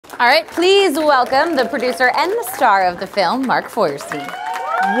All right, please welcome the producer and the star of the film, Mark Feuerstein.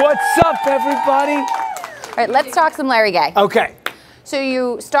 What's up, everybody? All right, let's talk some Larry Gaye. Okay. So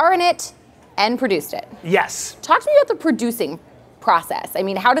you star in it and produced it. Yes. Talk to me about the producing process. I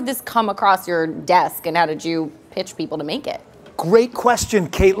mean, how did this come across your desk and how did you pitch people to make it? Great question,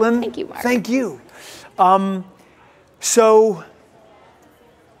 Caitlin. Thank you, Mark. Thank you. So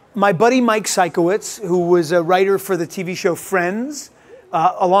my buddy Mike Sikowitz, who was a writer for the TV show Friends,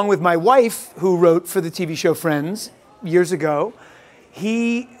 along with my wife, who wrote for the TV show Friends years ago,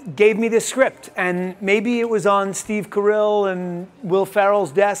 he gave me this script. And maybe it was on Steve Carell and Will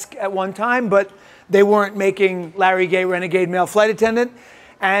Ferrell's desk at one time, but they weren't making Larry Gaye, Renegade Male Flight Attendant.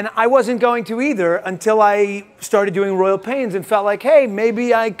 And I wasn't going to either until I started doing Royal Pains and felt like, hey,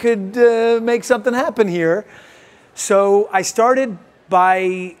 maybe I could make something happen here. So I started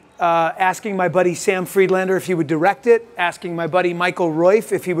by asking my buddy Sam Friedlander if he would direct it, asking my buddy Michael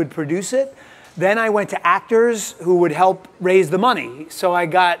Royf if he would produce it. Then I went to actors who would help raise the money. So I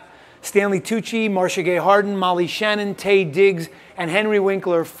got Stanley Tucci, Marcia Gay Harden, Molly Shannon, Taye Diggs, and Henry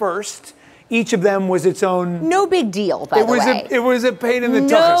Winkler first. Each of them was its own... No big deal, by the way. It was a pain in the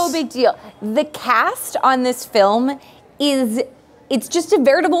tuchus. No big deal. The cast on this film is... It's just a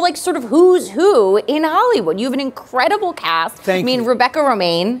veritable, like, sort of who's who in Hollywood. You have an incredible cast. Thank you. Rebecca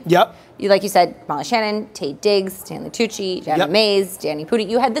Romijn. Yep. Like you said, Molly Shannon, Taye Diggs, Stanley Tucci, Jana Mays, Danny Pudi.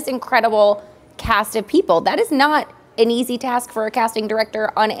 You had this incredible cast of people. That is not an easy task for a casting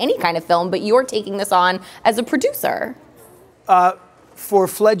director on any kind of film, but you're taking this on as a producer. For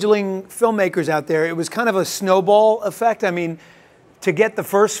fledgling filmmakers out there, it was kind of a snowball effect. I mean, to get the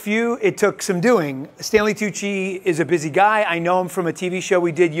first few, it took some doing. Stanley Tucci is a busy guy. I know him from a TV show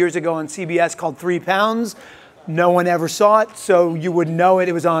we did years ago on CBS called 3 Pounds. No one ever saw it, so you wouldn't know it.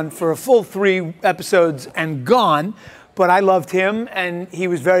 It was on for a full 3 episodes and gone. But I loved him, and he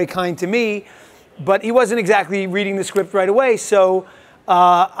was very kind to me. But he wasn't exactly reading the script right away, so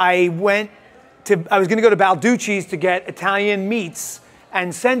I was going to go to Balducci's to get Italian meats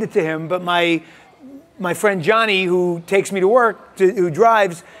and send it to him, but my friend Johnny, who takes me to work, who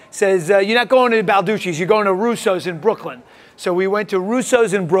drives, says, you're not going to Balducci's, you're going to Russo's in Brooklyn. So we went to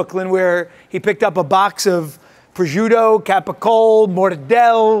Russo's in Brooklyn, where he picked up a box of prosciutto, capicola,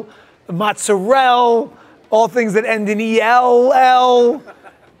 mortadella, mozzarella, all things that end in E-L-L,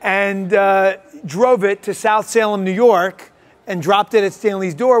 and drove it to South Salem, New York, and dropped it at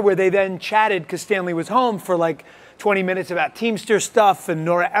Stanley's door, where they then chatted, because Stanley was home, for like 20 minutes about Teamster stuff and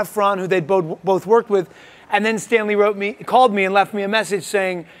Nora Ephron, who they'd both worked with. And then Stanley called me and left me a message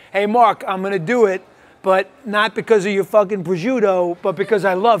saying, hey, Mark, I'm going to do it, but not because of your fucking prosciutto, but because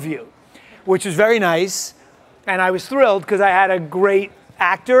I love you, which was very nice. And I was thrilled because I had a great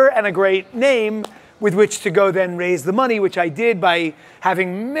actor and a great name with which to go then raise the money, which I did by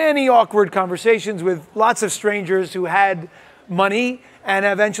having many awkward conversations with lots of strangers who had money. And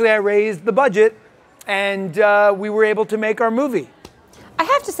eventually I raised the budget, and we were able to make our movie. I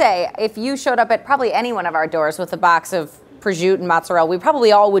have to say, if you showed up at probably any one of our doors with a box of prosciutto and mozzarella, we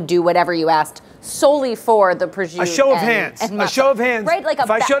probably all would do whatever you asked solely for the prosciutto. A show of hands. A show of hands. Right, like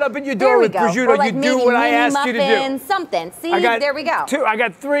if I showed up at your door with prosciutto, like you'd do what I asked you to do. Something. See, there we go. 2. I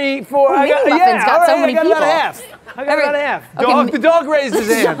got 3, 4. I got, yeah, got so many I got people. About half. I got about half. Okay. The dog raised his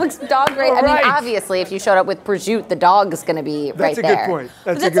hand. Dog raised. I mean, obviously, if you showed up with prosciutto, the dog is going to be right there. That's a good point.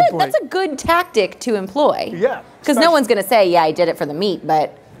 That's a good point. That's a good tactic to employ. Yeah. Because no one's going to say, yeah, I did it for the meat,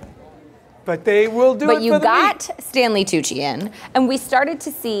 but they will do it for the meat. But you got Stanley Tucci in, and we started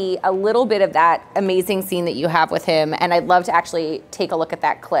to see a little bit of that amazing scene that you have with him, and I'd love to actually take a look at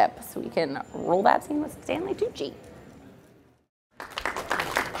that clip so we can roll that scene with Stanley Tucci.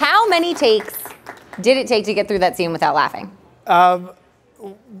 How many takes did it take to get through that scene without laughing?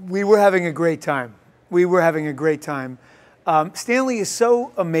 We were having a great time. We were having a great time. Stanley is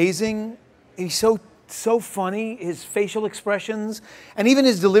so amazing. He's so funny, his facial expressions, and even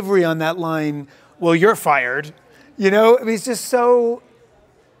his delivery on that line, well, you're fired. You know, I mean, he's just so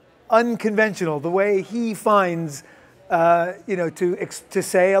unconventional, the way he finds, to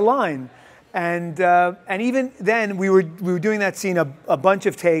say a line. And even then, we were doing that scene a bunch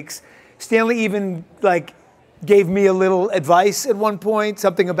of takes. Stanley even, like, gave me a little advice at one point,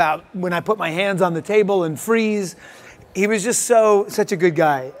 something about when I put my hands on the table and freeze. He was just such a good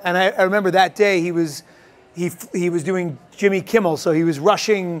guy. And I remember that day he was doing Jimmy Kimmel, so he was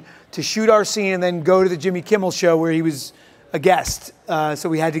rushing to shoot our scene and then go to the Jimmy Kimmel show where he was a guest. So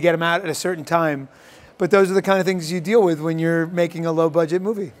we had to get him out at a certain time. But those are the kind of things you deal with when you're making a low-budget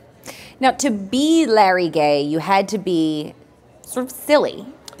movie. Now, to be Larry Gaye, you had to be sort of silly.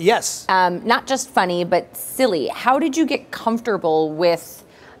 Yes. Not just funny, but silly. How did you get comfortable with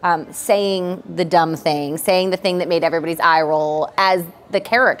saying the dumb thing, saying the thing that made everybody's eye roll as the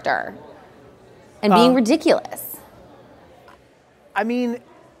character, and being ridiculous? I mean,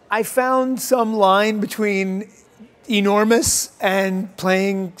 I found some line between enormous and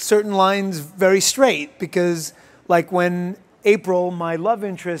playing certain lines very straight, because like when April, my love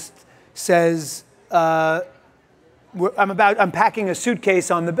interest, says, I'm packing a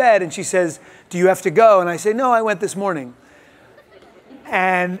suitcase on the bed, and she says, "Do you have to go?" And I say, "No, I went this morning."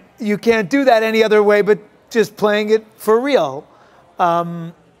 And you can't do that any other way but just playing it for real.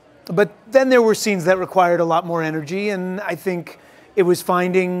 But then there were scenes that required a lot more energy, and I think it was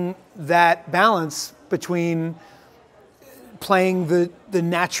finding that balance between playing the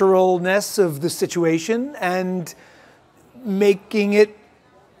naturalness of the situation and making it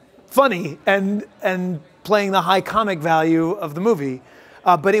funny and playing the high comic value of the movie.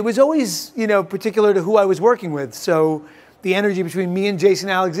 But it was always, you know, particular to who I was working with. So the energy between me and Jason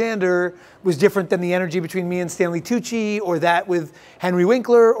Alexander was different than the energy between me and Stanley Tucci, or that with Henry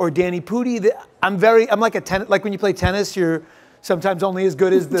Winkler or Danny Pudi. I'm like like when you play tennis, you're sometimes only as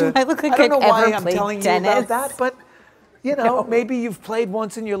good as the. Do I look like I don't know why ever I'm played telling tennis? you about that, but you know, maybe you've played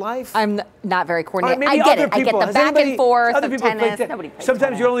once in your life. I'm not very coordinated. Maybe I get other it. I get people. the Has back anybody- and forth other of people play tennis. Nobody plays Sometimes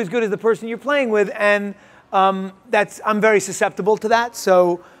tennis. you're only as good as the person you're playing with, and I'm very susceptible to that.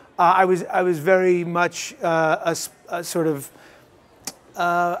 So I was very much a sort of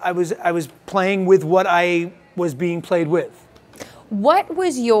I was playing with what I was being played with. What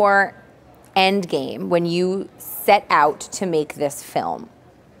was your end game when you set out to make this film?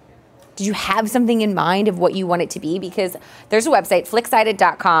 Did you have something in mind of what you want it to be? Because there's a website,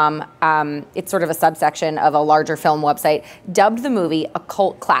 flicksided.com. It's sort of a subsection of a larger film website, dubbed the movie a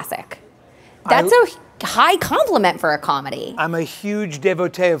cult classic. That's a high compliment for a comedy. I'm a huge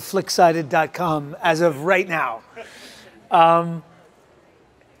devotee of flicksided.com as of right now.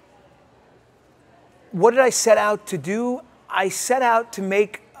 What did I set out to do? I set out to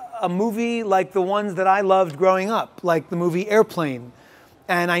make a movie like the ones that I loved growing up, like the movie Airplane.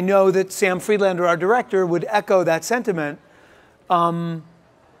 And I know that Sam Friedlander, our director, would echo that sentiment. I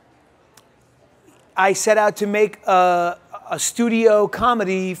set out to make a studio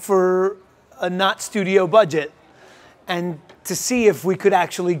comedy for a not studio budget, and to see if we could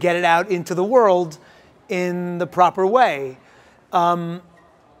actually get it out into the world in the proper way.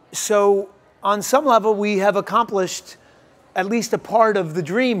 So on some level, we have accomplished at least a part of the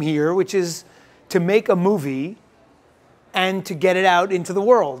dream here, which is to make a movie and to get it out into the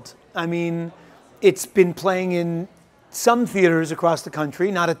world. I mean, it's been playing in some theaters across the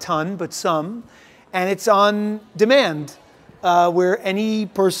country, not a ton, but some, and it's on demand, where any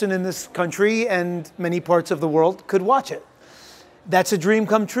person in this country and many parts of the world could watch it. That's a dream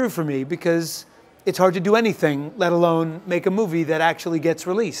come true for me, because it's hard to do anything, let alone make a movie that actually gets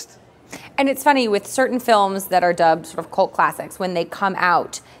released. And it's funny, with certain films that are dubbed sort of cult classics, when they come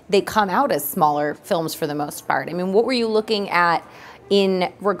out as smaller films for the most part. I mean, what were you looking at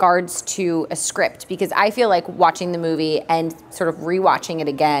in regards to a script? Because I feel like watching the movie and sort of rewatching it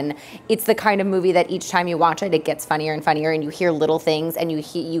again, it's the kind of movie that each time you watch it, it gets funnier and funnier, and you hear little things, and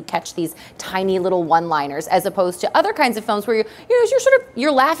you catch these tiny little one-liners, as opposed to other kinds of films where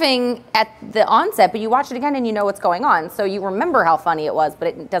you're laughing at the onset, but you watch it again and you know what's going on, so you remember how funny it was, but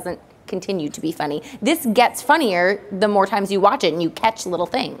it doesn't continue to be funny. This gets funnier the more times you watch it and you catch little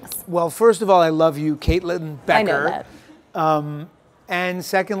things. Well, first of all, I love you, Caitlin Becker. I know that. And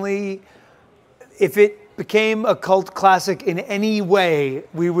secondly, if it became a cult classic in any way,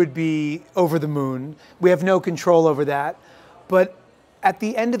 we would be over the moon. We have no control over that. But at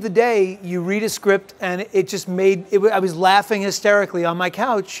the end of the day, you read a script and it just made, I was laughing hysterically on my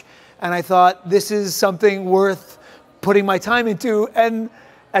couch, and I thought, this is something worth putting my time into. And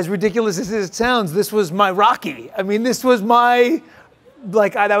as ridiculous as it sounds, this was my Rocky. I mean, this was my,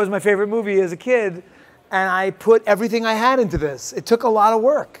 that was my favorite movie as a kid. And I put everything I had into this. It took a lot of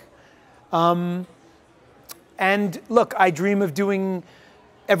work. And look, I dream of doing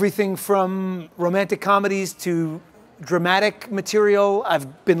everything from romantic comedies to dramatic material.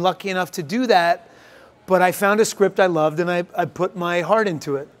 I've been lucky enough to do that. But I found a script I loved, and I put my heart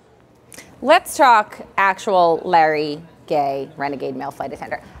into it. Let's talk actual Larry Gaye, Renegade Male Flight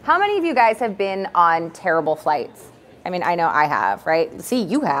Attendant. How many of you guys have been on terrible flights? I mean, I know I have, right? See,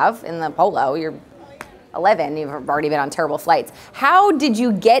 you have in the Polo. You're 11, you've already been on terrible flights. How did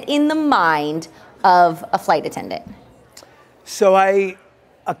you get in the mind of a flight attendant? So I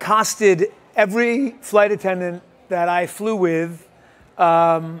accosted every flight attendant that I flew with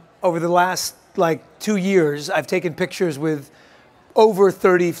over the last 2 years. I've taken pictures with over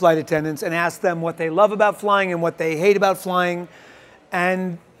 30 flight attendants and asked them what they love about flying and what they hate about flying.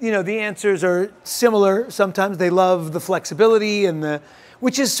 And the answers are similar. Sometimes they love the flexibility and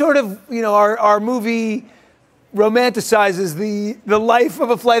which is sort of, our movie romanticizes the life of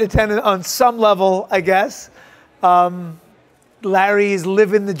a flight attendant on some level, I guess. Larry's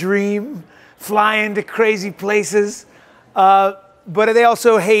living the dream, flying to crazy places. But they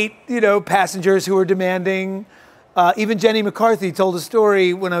also hate, passengers who are demanding. Even Jenny McCarthy told a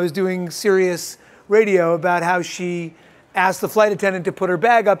story when I was doing Sirius Radio about how she asked the flight attendant to put her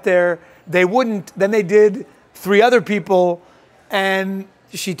bag up there. They wouldn't. Then they did 3 other people, and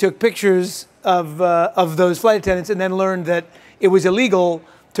she took pictures of those flight attendants and then learned that it was illegal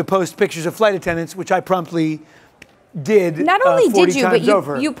to post pictures of flight attendants, which I promptly did. Not only did you, but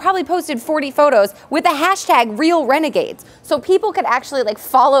you probably posted 40 photos with the hashtag Real Renegades, so people could actually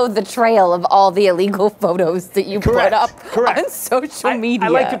follow the trail of all the illegal photos that you put up on social media. I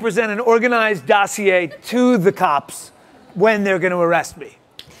like to present an organized dossier to the cops when they're going to arrest me.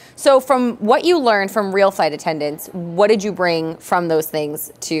 So from what you learned from real flight attendants, what did you bring from those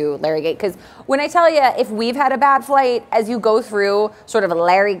things to Larry Gaye? Because when I tell you, if we've had a bad flight, as you go through, sort of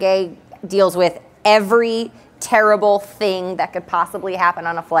Larry Gaye deals with every terrible thing that could possibly happen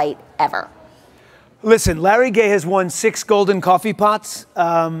on a flight ever. Listen, Larry Gaye has won 6 golden coffee pots.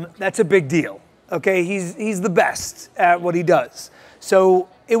 That's a big deal. Okay, he's the best at what he does. So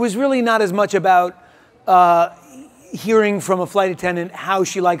it was really not as much about hearing from a flight attendant how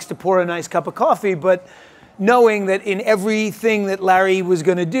she likes to pour a nice cup of coffee, but knowing that in everything that Larry was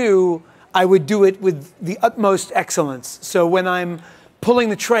going to do, I would do it with the utmost excellence. So when I'm pulling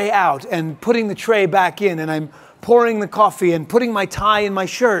the tray out and putting the tray back in, and I'm pouring the coffee and putting my tie in my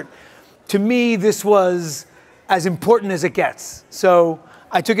shirt, to me, this was as important as it gets. So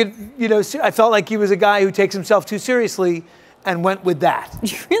I took it, I felt like he was a guy who takes himself too seriously and went with that.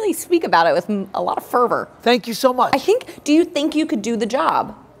 You really speak about it with a lot of fervor. Thank you so much. Do you think you could do the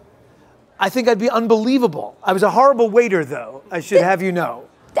job? I think I'd be unbelievable. I was a horrible waiter, though, I should have you know.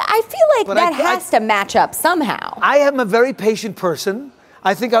 I feel like that has to match up somehow. I am a very patient person.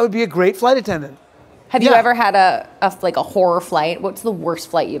 I think I would be a great flight attendant. Have you ever had a horror flight? What's the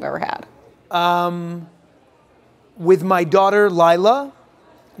worst flight you've ever had? With my daughter, Lila,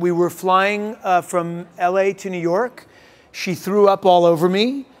 we were flying from LA to New York. She threw up all over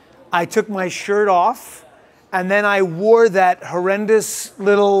me. I took my shirt off, and then I wore that horrendous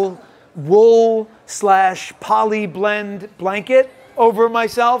little wool/poly blend blanket over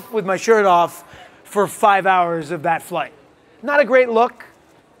myself with my shirt off for 5 hours of that flight. Not a great look,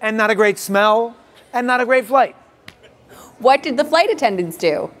 and not a great smell, and not a great flight. What did the flight attendants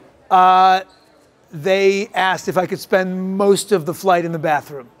do? They asked if I could spend most of the flight in the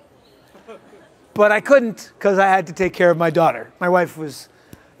bathroom. But I couldn't, because I had to take care of my daughter. My wife was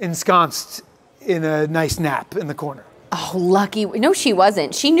ensconced in a nice nap in the corner. Oh, lucky. No, she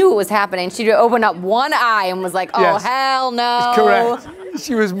wasn't. She knew what was happening. She opened up one eye and was like, oh, yes. Hell no. Correct.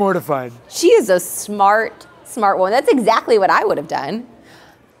 She was mortified. She is a smart woman. That's exactly what I would have done.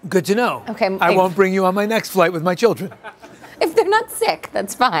 Good to know. Okay. I won't bring you on my next flight with my children. If they're not sick,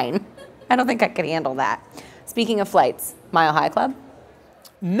 that's fine. I don't think I could handle that. Speaking of flights, Mile High Club?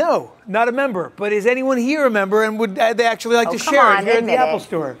 No, not a member. But is anyone here a member, and would they actually like to share it here at the Apple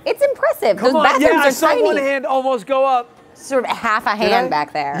Store? It's impressive. Come Those on. bathrooms I are saw tiny. one hand almost go up. Sort of half a hand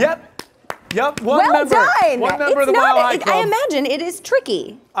back there. Yep. One well member. Done. One member of the Mile High Club. I imagine it is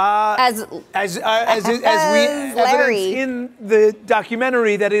tricky. As we evidence in the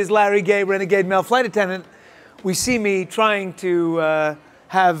documentary that is Larry Gaye, Renegade Male Flight Attendant, we see me trying to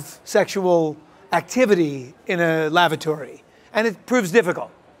have sexual activity in a lavatory, and it proves difficult.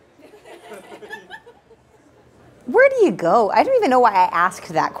 Where do you go? I don't even know why I asked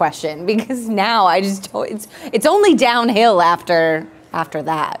that question, because now I just don't, it's only downhill after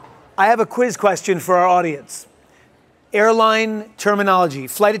that. I have a quiz question for our audience. Airline terminology,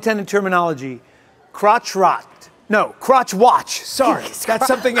 flight attendant terminology, crotch watch. Sorry, that's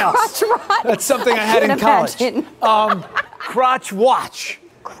something else. Crotch watch. That's something I had in college. Crotch watch.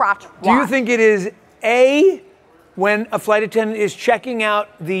 Crotch watch. Do you think it is A, when a flight attendant is checking out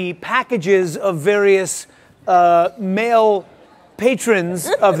the packages of various male patrons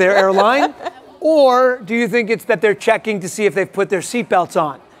of their airline, or do you think it's that they're checking to see if they've put their seatbelts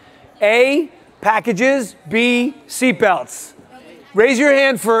on? A, packages, B, seatbelts. Raise your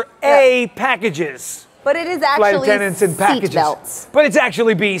hand for A, packages. But it is actually flight attendants and packages. Seatbelts. But it's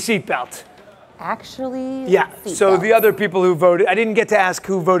actually B, seatbelt. Actually, yeah. So belts. The other people who voted, I didn't get to ask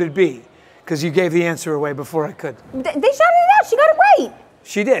who voted B, because you gave the answer away before I could. They shouted it out. She got it right.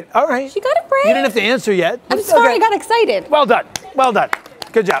 She did. All right. She got it right. You didn't have to answer yet. I'm sorry, I got excited. Well done. Well done.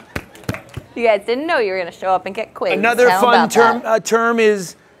 Good job. You guys didn't know you were going to show up and get quizzed. Another fun term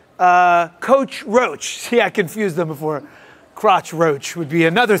is Coach Roach. See, I confused them before. Crotch Roach would be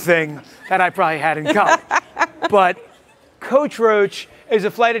another thing that I probably had in college. But Coach Roach is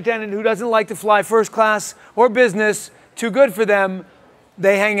a flight attendant who doesn't like to fly first class or business. Too good for them.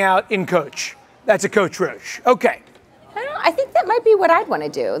 They hang out in coach. That's a Coach Roach. Okay. I think that might be what I'd want to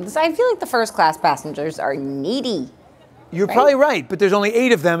do. I feel like the first class passengers are needy. You're probably right, but there's only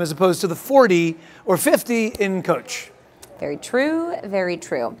 8 of them as opposed to the 40 or 50 in coach. Very true, very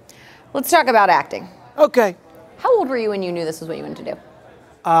true. Let's talk about acting. Okay. How old were you when you knew this was what you wanted to do?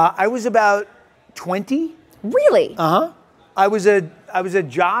 I was about 20. Really? Uh-huh. I was a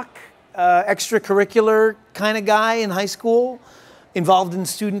jock, extracurricular kind of guy in high school, involved in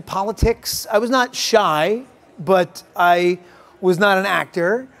student politics. I was not shy, but I was not an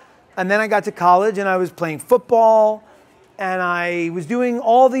actor. And then I got to college and I was playing football and I was doing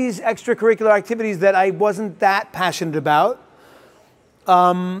all these extracurricular activities that I wasn't that passionate about.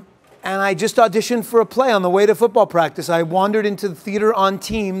 And I just auditioned for a play on the way to football practice. I wandered into the theater on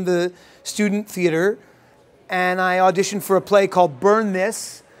team, the student theater, and I auditioned for a play called Burn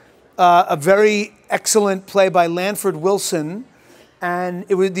This, a very excellent play by Lanford Wilson. And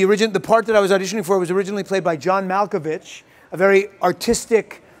it was the part that I was auditioning for was originally played by John Malkovich, a very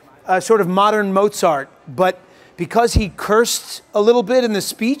artistic, sort of modern Mozart. But because he cursed a little bit in the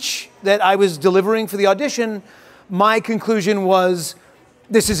speech that I was delivering for the audition, my conclusion was,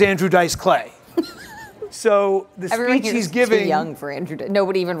 this is Andrew Dice Clay. So the speech he's giving... Too young for Andrew Dice.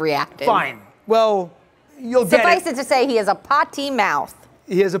 Nobody even reacted. Fine. Well, you'll get it. Suffice it to say, he has a potty mouth.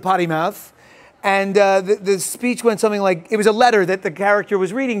 He has a potty mouth. And the speech went something like, it was a letter that the character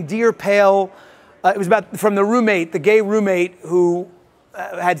was reading, Dear Pale. It was from the roommate, the gay roommate who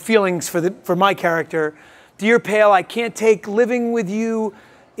had feelings for my character. Dear Pale, I can't take living with you.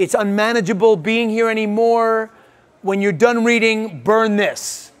 It's unmanageable being here anymore. When you're done reading, burn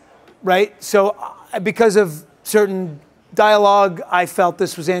this, right? So because of certain dialogue, I felt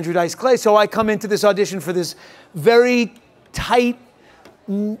this was Andrew Dice Clay. So I come into this audition for this very tight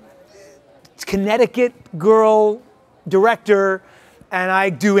Connecticut girl director, and I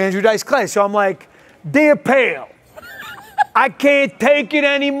do Andrew Dice Clay. So I'm like, Dear Pale, I can't take it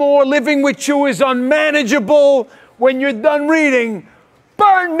anymore. Living with you is unmanageable. When you're done reading,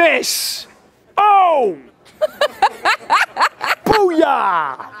 burn this. Oh!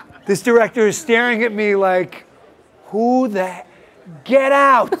 Booyah! This director is staring at me like, who the heck? Get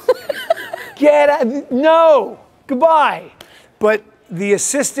out! Get out! No! Goodbye! But the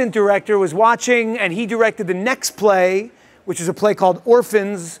assistant director was watching, and he directed the next play, which is a play called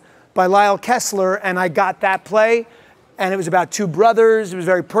Orphans by Lyle Kessler, and I got that play, and it was about 2 brothers. It was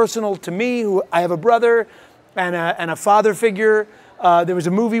very personal to me, who I have a brother and a father figure. There was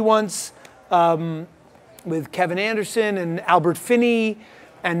a movie once with Kevin Anderson and Albert Finney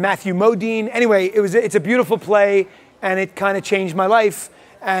and Matthew Modine. Anyway, it's a beautiful play, and it kind of changed my life.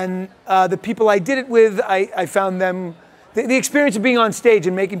 And the people I did it with, I found them, the experience of being on stage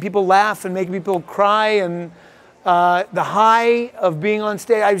and making people laugh and making people cry, and the high of being on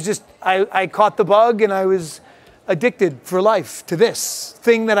stage, I caught the bug, and I was addicted for life to this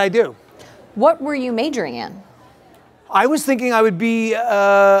thing that I do. What were you majoring in? I was thinking I would be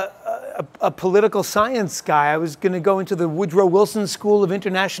a political science guy. I was going to go into the Woodrow Wilson School of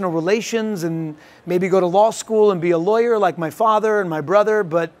International Relations and maybe go to law school and be a lawyer like my father and my brother,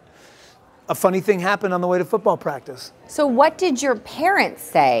 but a funny thing happened on the way to football practice. So what did your parents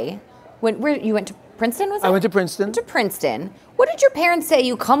say when you went to Princeton, was it? I went to Princeton. Went to Princeton. What did your parents say?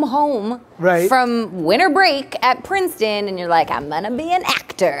 You come home from winter break at Princeton and you're like, I'm going to be an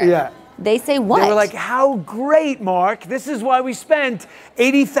actor. Yeah. They say what? They were like, how great, Mark. This is why we spent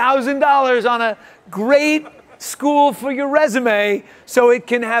 $80,000 on a great school for your resume, so it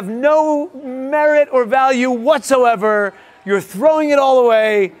can have no merit or value whatsoever. You're throwing it all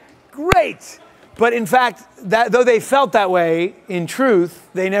away. Great. But in fact, though they felt that way, in truth,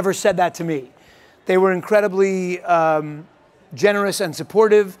 they never said that to me. They were incredibly generous and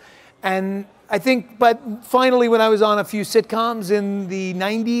supportive. And I think, but finally, when I was on a few sitcoms in the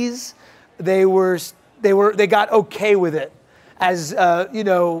 90s, they got okay with it, as you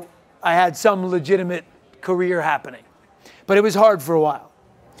know, I had some legitimate career happening. But it was hard for a while.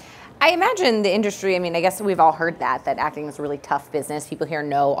 I imagine the industry, I mean, I guess we've all heard that acting is a really tough business. People hear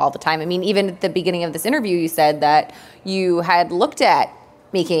no all the time. I mean, even at the beginning of this interview, you said that you had looked at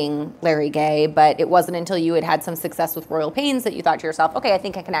making Larry Gaye, but it wasn't until you had some success with Royal Pains that you thought to yourself, okay, I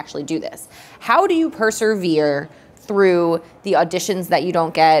think I can actually do this. How do you persevere through the auditions that you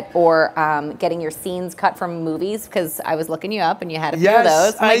don't get, or getting your scenes cut from movies? Because I was looking you up and you had a few of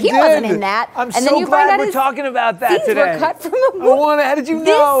those. I'm like, he wasn't in that. I'm and so then you glad find out we're talking about that scenes today. were cut from a movie. How did you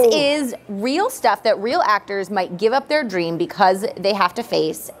know? This is real stuff that real actors might give up their dream because they have to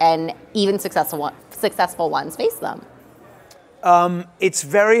face, and even successful ones face them. It's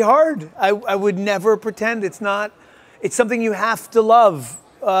very hard. I would never pretend it's not. It's something you have to love.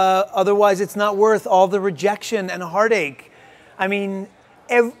 Otherwise, it's not worth all the rejection and heartache. I mean,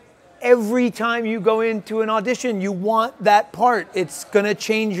 every time you go into an audition, you want that part. It's going to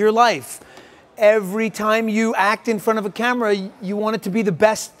change your life. Every time you act in front of a camera, you want it to be the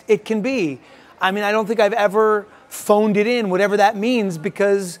best it can be. I mean, I don't think I've ever phoned it in, whatever that means,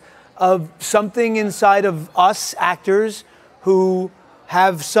 because of something inside of us actors who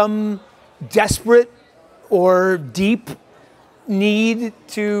have some desperate or deep need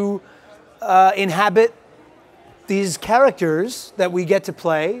to inhabit these characters that we get to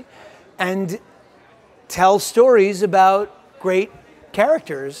play and tell stories about great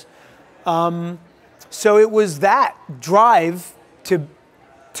characters. So it was that drive to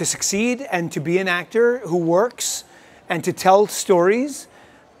succeed and to be an actor who works and to tell stories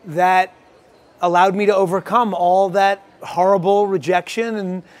that allowed me to overcome all that horrible rejection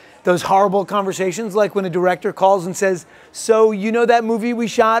and those horrible conversations, like when a director calls and says, so you know that movie we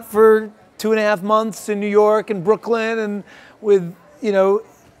shot for 2.5 months in New York and Brooklyn, and with, you know,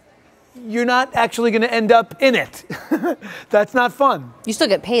 you're not actually going to end up in it. That's not fun. You still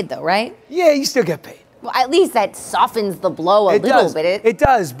get paid though, right? Yeah, you still get paid. Well, at least that softens the blow a little bit. It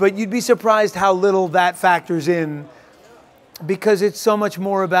does, but you'd be surprised how little that factors in, because it's so much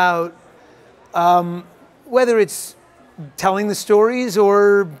more about whether it's telling the stories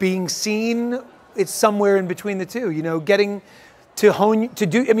or being seen. It's somewhere in between the two, you know, getting to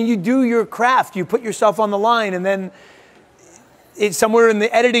you do your craft, you put yourself on the line, and then it's somewhere in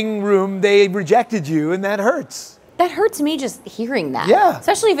the editing room, they rejected you, and that hurts. That hurts me just hearing that. Yeah.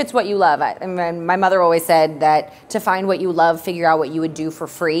 Especially if it's what you love. I mean, my mother always said that to find what you love, figure out what you would do for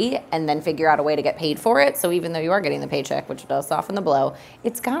free, and then figure out a way to get paid for it. So even though you are getting the paycheck, which does soften the blow,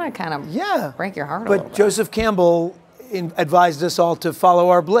 it's gonna kind of break your heart a little bit. But Joseph Campbell advised us all to follow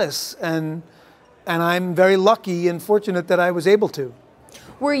our bliss, and I'm very lucky and fortunate that I was able to.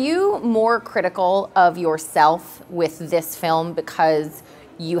 Were you more critical of yourself with this film because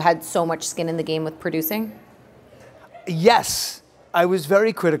you had so much skin in the game with producing? Yes, I was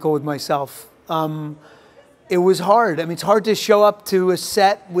very critical with myself. It was hard. I mean, it's hard to show up to a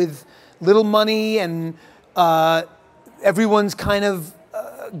set with little money and everyone's kind of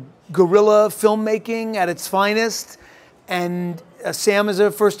guerrilla filmmaking at its finest. And Sam is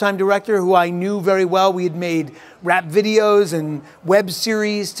a first-time director who I knew very well. We had made rap videos and web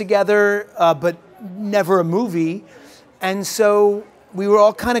series together, but never a movie. And so we were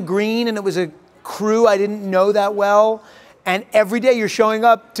all kind of green, and it was a crew I didn't know that well. And every day you're showing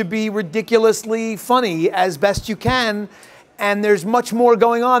up to be ridiculously funny as best you can. And there's much more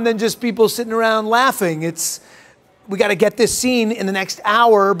going on than just people sitting around laughing. We got to get this scene in the next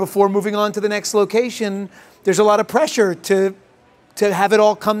hour before moving on to the next location. There's a lot of pressure to have it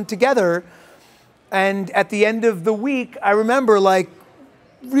all come together. And at the end of the week, I remember like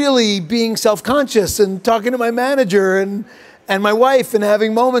really being self-conscious and talking to my manager and my wife and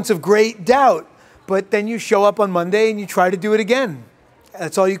having moments of great doubt. But then you show up on Monday and you try to do it again.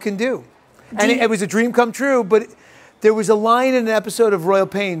 That's all you can do. And it was a dream come true, but there was a line in an episode of Royal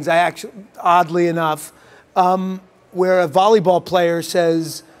Pains, oddly enough, where a volleyball player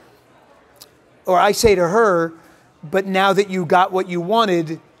says, or I say to her, but now that you got what you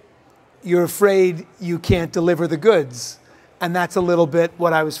wanted, you're afraid you can't deliver the goods. And that's a little bit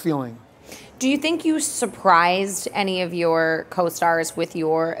what I was feeling. Do you think you surprised any of your co-stars with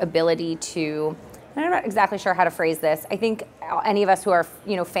your ability to, I'm not exactly sure how to phrase this. I think any of us who are,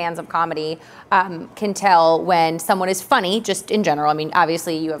 fans of comedy can tell when someone is funny, just in general. I mean,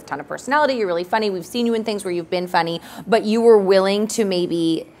 obviously you have a ton of personality, you're really funny. We've seen you in things where you've been funny, but you were willing to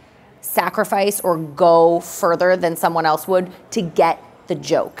maybe sacrifice or go further than someone else would to get the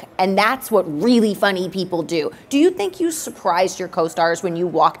joke. And that's what really funny people do. Do you think you surprised your co-stars when you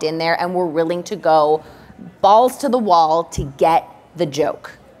walked in there and were willing to go balls to the wall to get the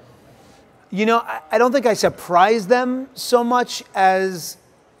joke? I don't think I surprised them so much as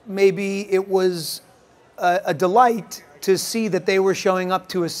maybe it was a delight to see that they were showing up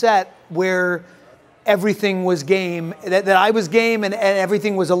to a set where everything was game, that I was game and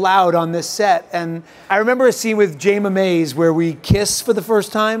everything was allowed on this set. And I remember a scene with Jayma Mays where we kiss for the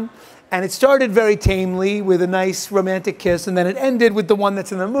first time, And it started very tamely with a nice romantic kiss, and then it ended with the one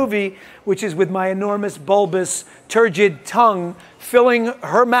that's in the movie, which is with my enormous, bulbous, turgid tongue filling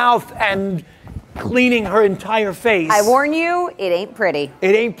her mouth and cleaning her entire face. I warn you, it ain't pretty.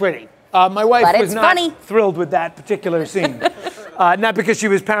 It ain't pretty. My wife But was it's not funny. thrilled with that particular scene. Not because she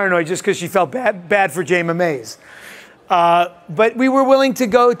was paranoid, just because she felt bad for Jayma Mays. But we were willing to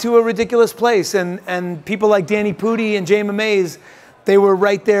go to a ridiculous place, and people like Danny Pudi and Jayma Mays, they were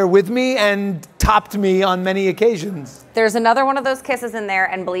right there with me and topped me on many occasions. There's another one of those kisses in there,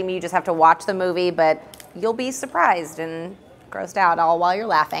 and believe me, you just have to watch the movie, but you'll be surprised and grossed out all while you're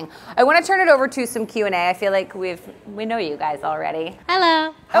laughing. I want to turn it over to some Q&A. I feel like we know you guys already.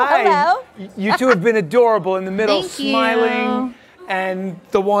 Hello. Oh, Hi. hello. You two have been adorable in the middle, Thank you. smiling. And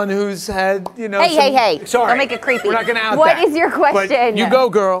the one who's had, you know. Hey. Sorry. Don't make it creepy. We're not going to out What that. is your But question? you go,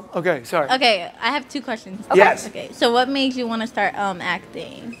 girl. Okay, sorry. Okay, I have 2 questions. Okay. Yes. Okay, so what made you want to start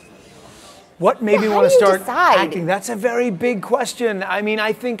acting? What made me how want to do you start decide? acting? That's a very big question. I mean,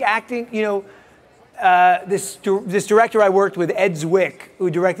 I think acting, you know, this director I worked with, Ed Zwick, who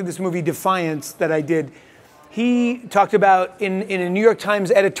directed this movie Defiance that I did, he talked about, in a New York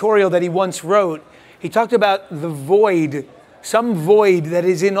Times editorial that he once wrote, he talked about the void, some void that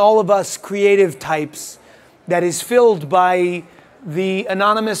is in all of us creative types that is filled by the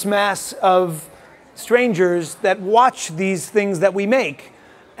anonymous mass of strangers that watch these things that we make.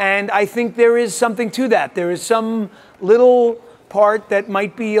 And I think there is something to that. There is some little part that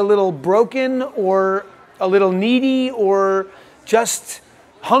might be a little broken or a little needy or just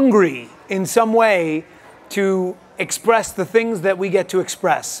hungry in some way to express the things that we get to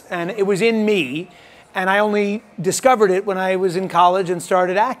express. And it was in me, and I only discovered it when I was in college and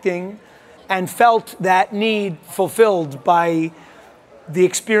started acting and felt that need fulfilled by the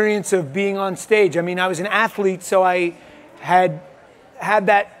experience of being on stage. I mean, I was an athlete, so I had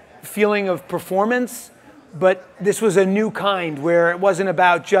that feeling of performance, but this was a new kind where it wasn't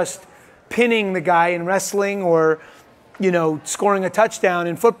about just pinning the guy in wrestling or, you know, scoring a touchdown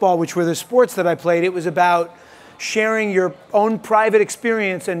in football, which were the sports that I played. It was about sharing your own private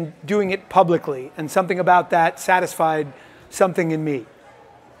experience and doing it publicly, and something about that satisfied something in me.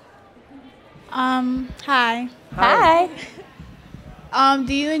 Hi. Hi.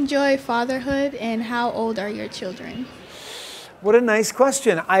 Do you enjoy fatherhood, and how old are your children? What a nice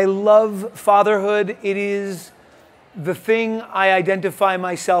question. I love fatherhood. It is the thing I identify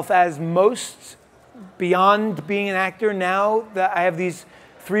myself as most, beyond being an actor. Now that I have these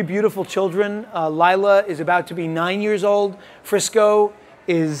 3 beautiful children, Lila is about to be 9 years old, Frisco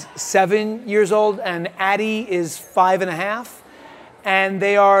is 7 years old, and Addie is 5.5. And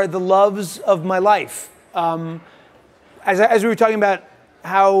they are the loves of my life. As we were talking about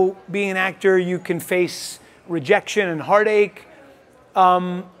how being an actor, you can face rejection and heartache,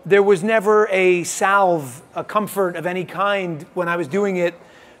 there was never a salve, a comfort of any kind when I was doing it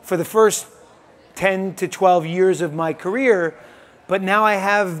for the first 10 to 12 years of my career. But now I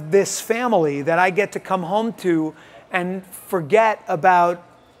have this family that I get to come home to and forget about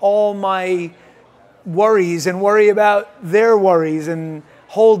all my worries and worry about their worries and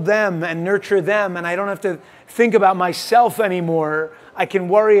hold them and nurture them. And I don't have to think about myself anymore. I can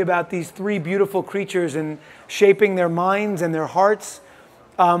worry about these 3 beautiful creatures and shaping their minds and their hearts.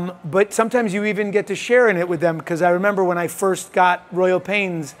 But sometimes you even get to share in it with them, because I remember when I first got Royal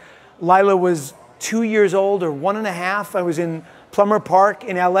Pains, Lila was 2 years old or 1.5. I was in Plumber Park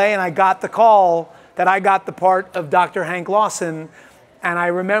in LA, and I got the call that I got the part of Dr. Hank Lawson. And I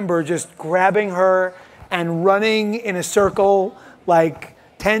remember just grabbing her and running in a circle like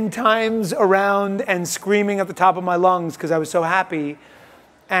 10 times around and screaming at the top of my lungs because I was so happy.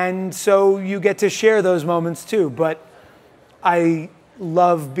 And so you get to share those moments too. But I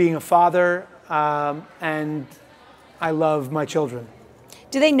love being a father, and I love my children.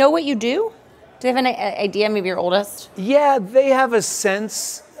 Do they know what you do? Do they have an idea, maybe your oldest? Yeah, they have a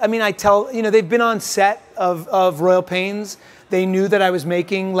sense. I mean, they've been on set of Royal Pains. They knew that I was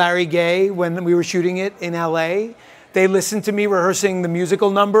making Larry Gaye when we were shooting it in LA. They listened to me rehearsing the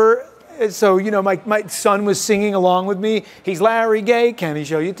musical number. So, you know, my son was singing along with me. He's Larry Gaye, can he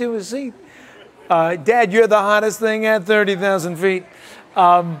show you to a seat? Dad, you're the hottest thing at 30,000 feet.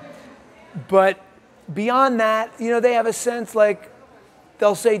 But beyond that, you know, they have a sense like,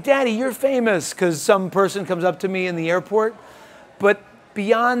 they'll say, Daddy, you're famous, because some person comes up to me in the airport. But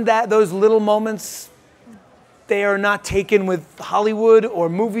beyond that, those little moments, they are not taken with Hollywood or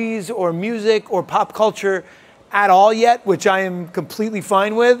movies or music or pop culture at all yet, which I am completely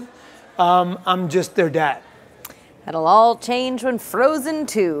fine with. I'm just their dad. That'll all change when Frozen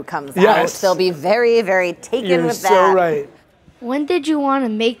 2 comes out. Yes. They'll be very, very taken You're with that. so right. When did you want to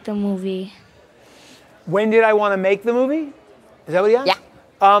make the movie? When did I want to make the movie? Is that what he asked?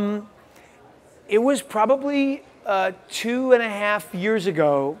 Yeah. It was probably 2.5 years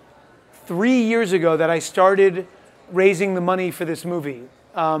ago, 3 years ago that I started raising the money for this movie.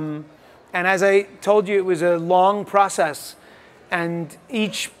 And as I told you, it was a long process. And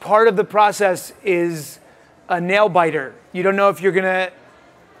each part of the process is a nail biter. You don't know if you're gonna,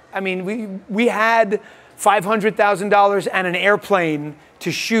 I mean, we had $500,000 and an airplane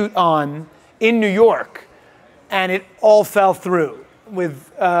to shoot on in New York, and it all fell through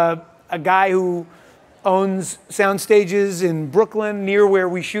with a guy who owns sound stages in Brooklyn near where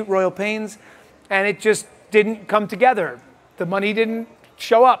we shoot Royal Pains, and it just didn't come together. The money didn't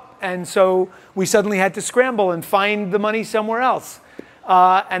show up, and so we suddenly had to scramble and find the money somewhere else.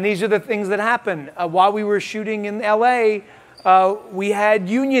 And these are the things that happen. While we were shooting in LA, we had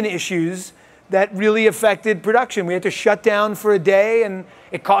union issues that really affected production. We had to shut down for a day, and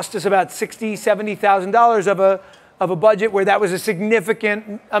it cost us about $60,000, $70,000 of a budget where that was a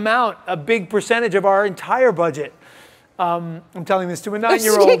significant amount, a big percentage of our entire budget. I'm telling this to a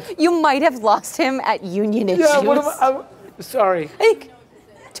 9-year-old. You might have lost him at union issues. Yeah, I'm sorry. I think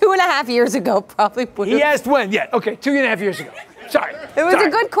 2.5 years ago probably would have. He asked when, yeah, okay, 2.5 years ago. Sorry. It was a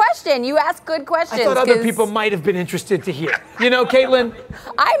good question. You asked good questions. I thought other people might have been interested to hear. You know, Caitlin?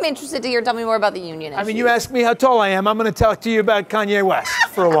 I'm interested to hear. Tell me more about the union issue. I mean, you asked me how tall I am. I'm going to talk to you about Kanye West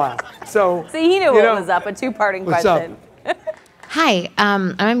for a while. So, see, he knew what was up. A two-parting question. Hi,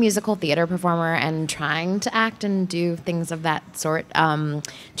 I'm a musical theater performer and trying to act and do things of that sort. Do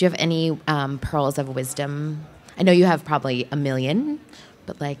you have any pearls of wisdom? I know you have probably a million,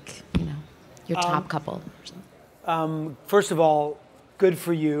 but like, you know, your top couple or something. First of all, good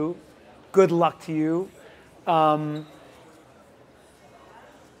for you. Good luck to you.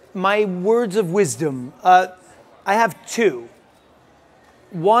 My words of wisdom, I have two.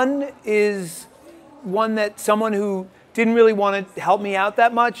 One is one that someone who didn't really want to help me out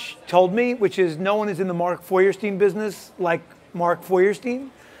that much told me, which is no one is in the Mark Feuerstein business like Mark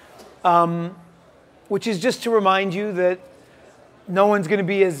Feuerstein, which is just to remind you that no one's going to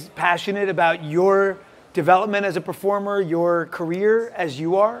be as passionate about your development as a performer, your career, as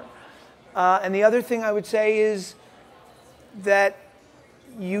you are. And the other thing I would say is that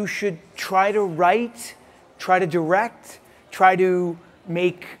you should try to write, try to direct, try to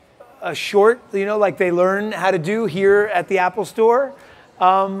make a short, you know, like they learn how to do here at the Apple Store,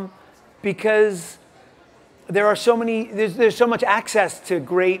 because there are so many, there's so much access to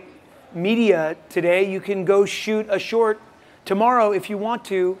great media today. You can go shoot a short tomorrow if you want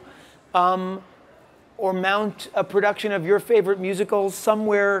to, or mount a production of your favorite musical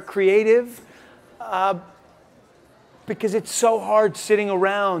somewhere creative, because it's so hard sitting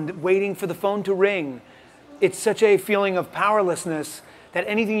around waiting for the phone to ring. It's such a feeling of powerlessness that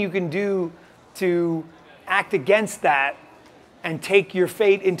anything you can do to act against that and take your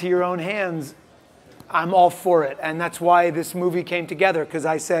fate into your own hands, I'm all for it. And that's why this movie came together, because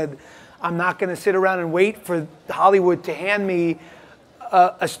I said, I'm not going to sit around and wait for Hollywood to hand me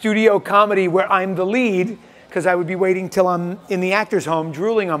a studio comedy where I'm the lead, because I would be waiting till I'm in the actor's home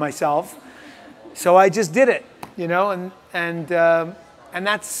drooling on myself. So I just did it, you know, and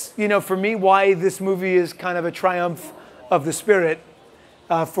that's, you know, for me, why this movie is kind of a triumph of the spirit,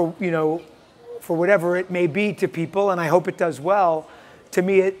 for, you know, for whatever it may be to people, and I hope it does well. To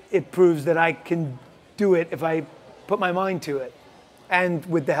me, it proves that I can do it if I put my mind to it, and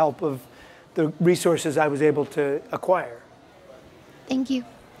with the help of the resources I was able to acquire. Thank you.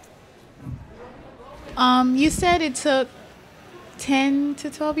 You said it took 10 to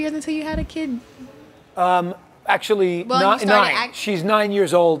 12 years until you had a kid. Actually, Well, you started nine. She's 9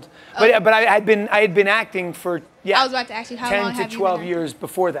 years old. But I had been acting for I was about to ask you, how long 10 have to you 12 been years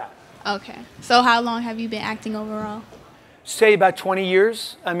before that. Okay. So how long have you been acting overall? Say about 20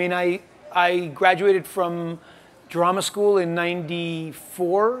 years. I mean, I graduated from drama school in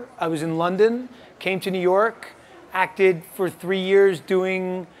 '94. I was in London, came to New York, acted for 3 years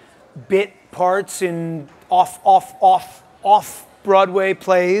doing bit parts in off Broadway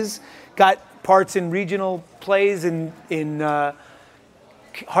plays, got parts in regional plays in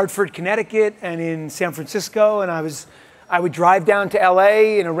Hartford, Connecticut, and in San Francisco. And I would drive down to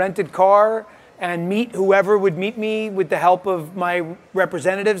LA in a rented car and meet whoever would meet me with the help of my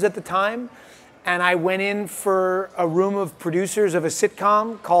representatives at the time. And I went in for a room of producers of a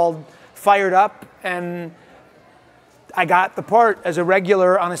sitcom called Fired Up, and I got the part as a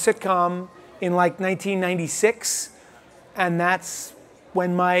regular on a sitcom in like 1996, and that's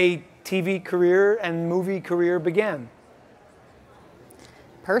when my TV career and movie career began.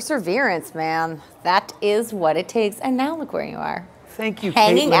 Perseverance, man. That is what it takes. And now look where you are. Thank you,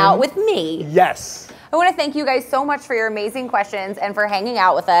 Hanging Caitlin. out with me. Yes. I want to thank you guys so much for your amazing questions and for hanging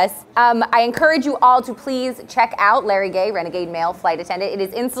out with us. I encourage you all to please check out Larry Gaye, Renegade Male Flight Attendant. It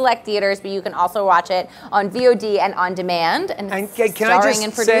is in select theaters, but you can also watch it on VOD and on demand. And it's can I just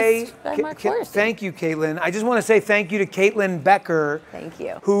and produced say, by Mark Feuerstein. thank you, Caitlin. I just want to say thank you to Caitlin Becker. Thank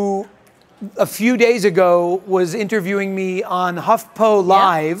you. Who a few days ago was interviewing me on HuffPo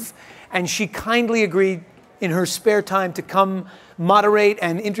Live, and she kindly agreed in her spare time to come moderate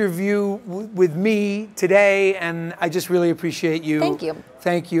and interview with me today, and I just really appreciate you. Thank you.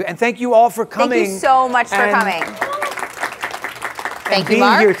 Thank you. And thank you all for coming. Thank you so much for coming. Thank you, being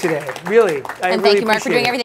Mark. here today. Really. I And really thank you, Mark, for appreciate doing it. everything.